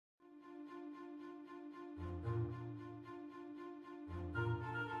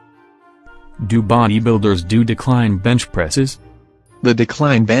Do bodybuilders do decline bench presses? The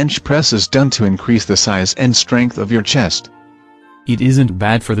decline bench press is done to increase the size and strength of your chest. It isn't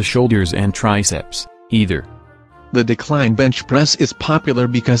bad for the shoulders and triceps, either. The decline bench press is popular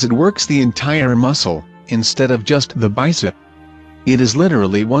because it works the entire muscle, instead of just the bicep. It is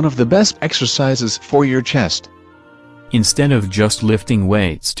literally one of the best exercises for your chest. Instead of just lifting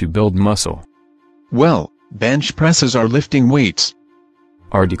weights to build muscle. Well, bench presses are lifting weights.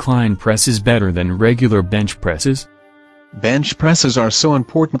 Are decline presses better than regular bench presses? Bench presses are so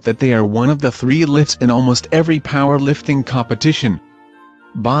important that they are one of the 3 lifts in almost every powerlifting competition.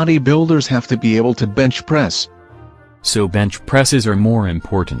 Bodybuilders have to be able to bench press. So bench presses are more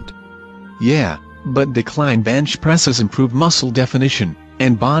important. Yeah, but decline bench presses improve muscle definition,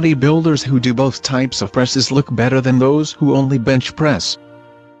 and bodybuilders who do both types of presses look better than those who only bench press.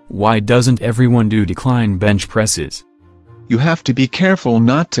 Why doesn't everyone do decline bench presses? You have to be careful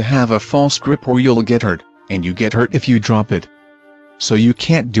not to have a false grip or you'll get hurt, and you get hurt if you drop it. So you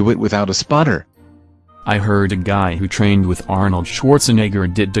can't do it without a spotter. I heard a guy who trained with Arnold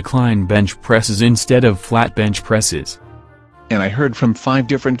Schwarzenegger did decline bench presses instead of flat bench presses. And I heard from 5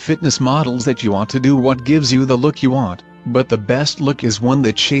 different fitness models that you want to do what gives you the look you want, but the best look is one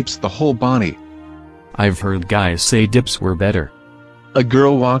that shapes the whole body. I've heard guys say dips were better. A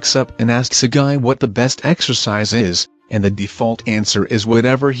girl walks up and asks a guy what the best exercise is, and the default answer is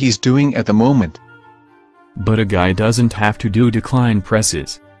whatever he's doing at the moment. But a guy doesn't have to do decline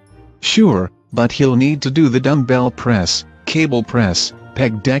presses. Sure, but he'll need to do the dumbbell press, cable press,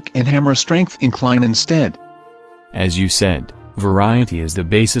 pec deck and hammer strength incline instead. As you said, variety is the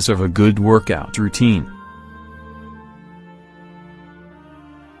basis of a good workout routine.